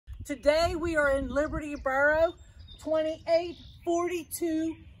Today we are in Liberty Borough,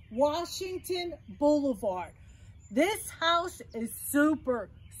 2842 Washington Boulevard. This house is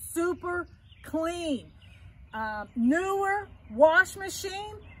super clean. Newer wash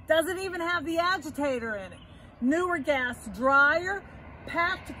machine, doesn't even have the agitator in it. Newer gas dryer,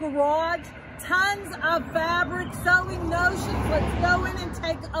 packed garage, tons of fabric, sewing notions. Let's go in and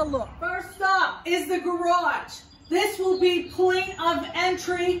take a look. First up is the garage. This will be point of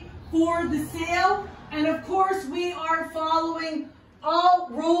entry for the sale. And of course, we are following all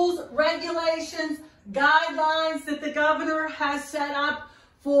rules, regulations, guidelines that the governor has set up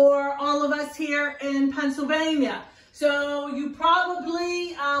for all of us here in Pennsylvania. So you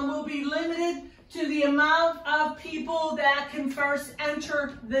probably will be limited to the amount of people that can first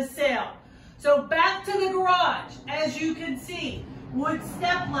enter the sale. So back to the garage, as you can see, wood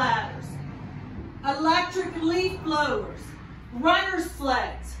step ladders, electric leaf blowers, runner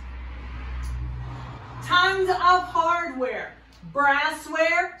sleds, tons of hardware,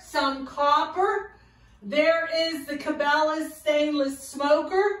 brassware, some copper. There is the Cabela's stainless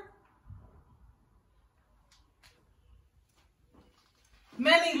smoker.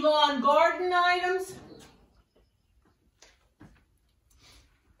 Many lawn garden items.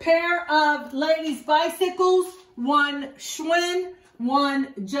 Pair of ladies' bicycles, one Schwinn,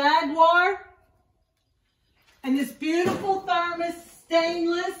 one Jaguar. And this beautiful thermos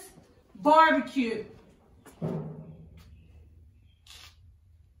stainless barbecue.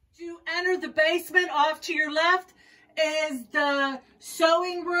 To enter the basement, off to your left is the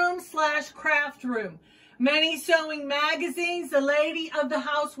sewing room / craft room. Many sewing magazines. The lady of the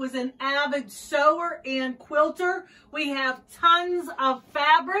house was an avid sewer and quilter. We have tons of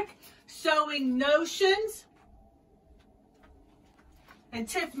fabric, sewing notions. And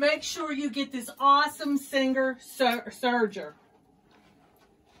Tiff, make sure you get this awesome Singer serger.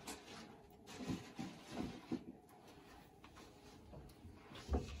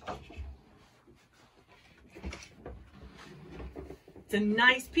 It's a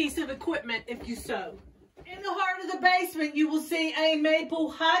nice piece of equipment if you sew. In the heart of the basement, you will see a Maple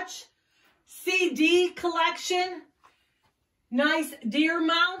Hutch CD collection. Nice deer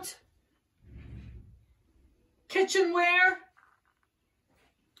mount. Kitchenware.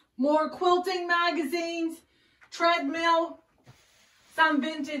 More quilting magazines. Treadmill. Some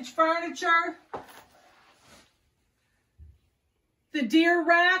vintage furniture. The deer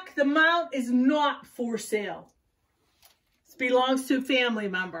rack, the mount is not for sale. This belongs to a family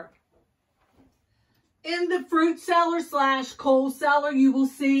member. In the fruit cellar / coal cellar, you will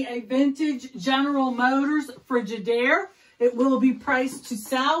see a vintage General Motors Frigidaire. It will be priced to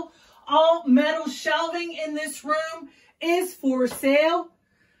sell. All metal shelving in this room is for sale.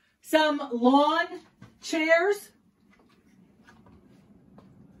 Some lawn chairs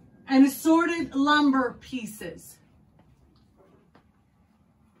and assorted lumber pieces.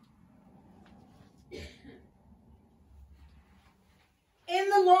 In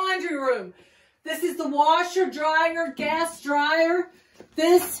the laundry room, this is the washer, dryer, gas dryer.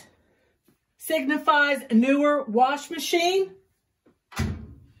 This signifies a newer wash machine.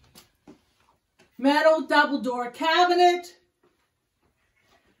 Metal double door cabinet.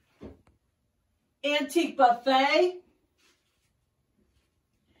 Antique buffet.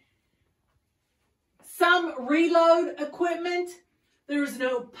 Some reload equipment. There's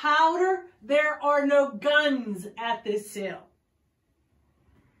no powder. There are no guns at this sale.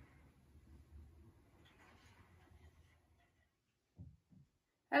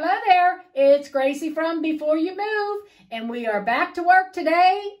 Hello there, it's Gracie from Before You Move, and we are back to work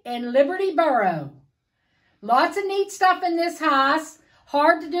today in Liberty Borough. Lots of neat stuff in this house.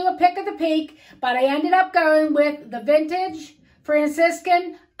 Hard to do a pick of the peak, but I ended up going with the vintage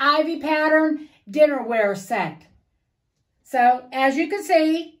Franciscan ivy pattern dinnerware set. So, as you can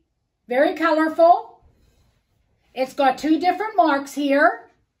see, very colorful. It's got two different marks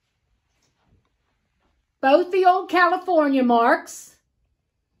here. Both the old California marks.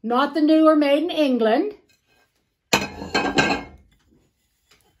 Not the newer made in England.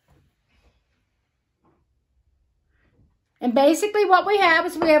 And basically what we have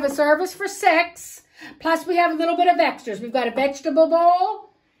is we have a service for 6, plus we have a little bit of extras. We've got a vegetable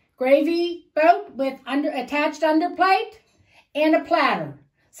bowl, gravy boat with attached underplate, and a platter.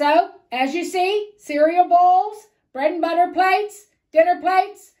 So, as you see, cereal bowls, bread and butter plates, dinner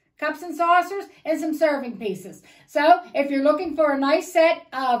plates, cups and saucers, and some serving pieces. So, if you're looking for a nice set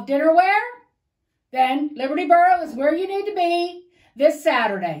of dinnerware, then Liberty Borough is where you need to be this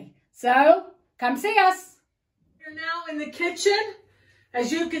Saturday. So, come see us. We're now in the kitchen.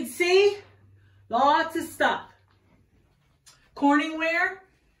 As you can see, lots of stuff. Corningware,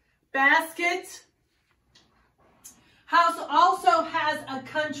 basket. House also has a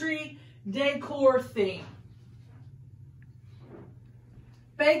country decor theme.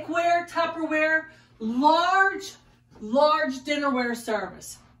 Bakeware, Tupperware, large dinnerware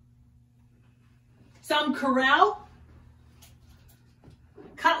service. Some Corral,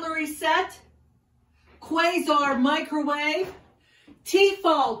 cutlery set, Quasar microwave,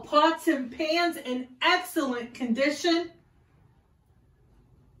 Tefal pots and pans in excellent condition,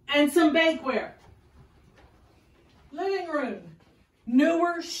 and some bakeware. Living room,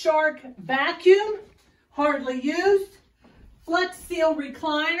 newer Shark vacuum, hardly used, Flex Seal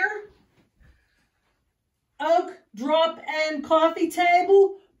recliner, oak drop-end coffee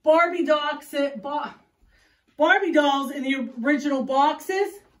table, Barbie dolls in the original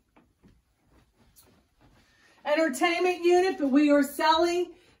boxes. Entertainment unit, but we are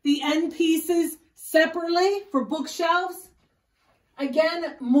selling the end pieces separately for bookshelves.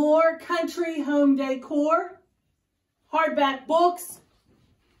 Again, more country home decor, hardback books.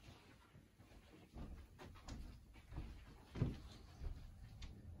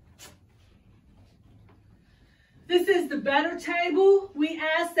 This is the better table. We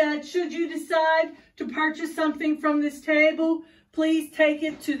ask that should you decide to purchase something from this table, please take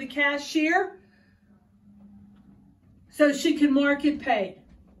it to the cashier so she can mark it paid.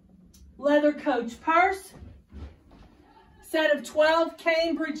 Leather coach purse. Set of 12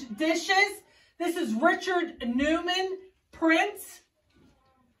 Cambridge dishes. This is Richard Newman prints.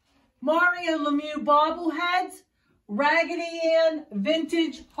 Mario Lemieux bobbleheads. Raggedy Ann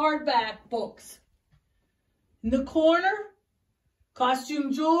vintage hardback books. In the corner,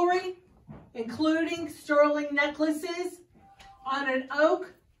 costume jewelry, including sterling necklaces on an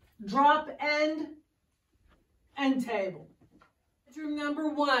oak drop-end end table. Bedroom number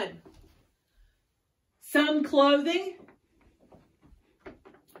 1. Some clothing,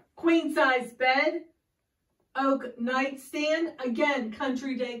 queen size bed, oak nightstand, again,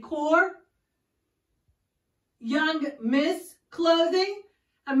 country decor, young miss clothing,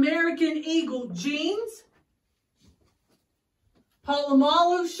 American Eagle jeans,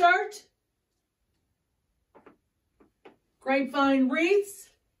 Palomalu shirt, grapevine wreaths,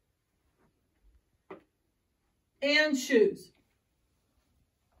 and shoes.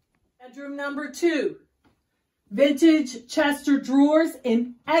 Bedroom number 2. Vintage Chester drawers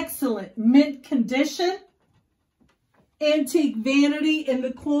in excellent mint condition. Antique vanity in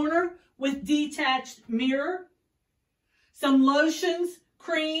the corner with detached mirror. Some lotions,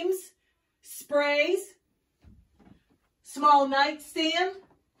 creams, sprays. Small nightstand.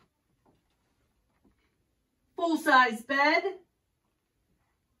 Full-size bed.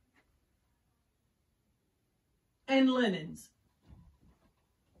 And linens.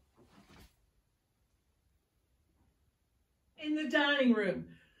 In the dining room,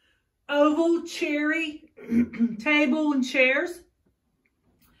 oval cherry table and chairs.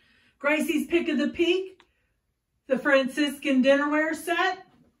 Gracie's Pick of the Peak, the Franciscan dinnerware set.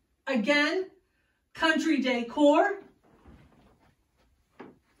 Again, country decor.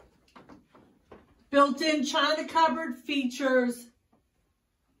 Built-in china cupboard features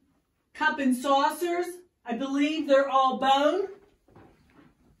cup and saucers. I believe they're all bone.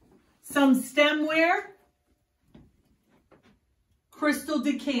 Some stemware. Crystal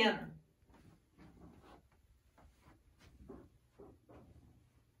decanter.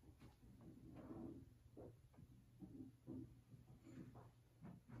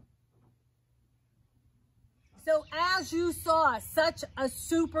 So as you saw, such a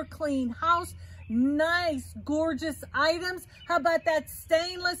super clean house, nice, gorgeous items. How about that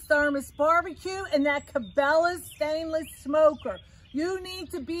stainless thermos barbecue and that Cabela's stainless smoker? You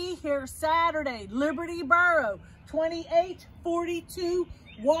need to be here Saturday, Liberty Borough, 2842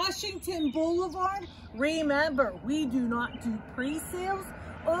 Washington Boulevard. Remember, we do not do pre-sales,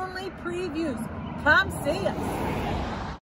 only previews. Come see us.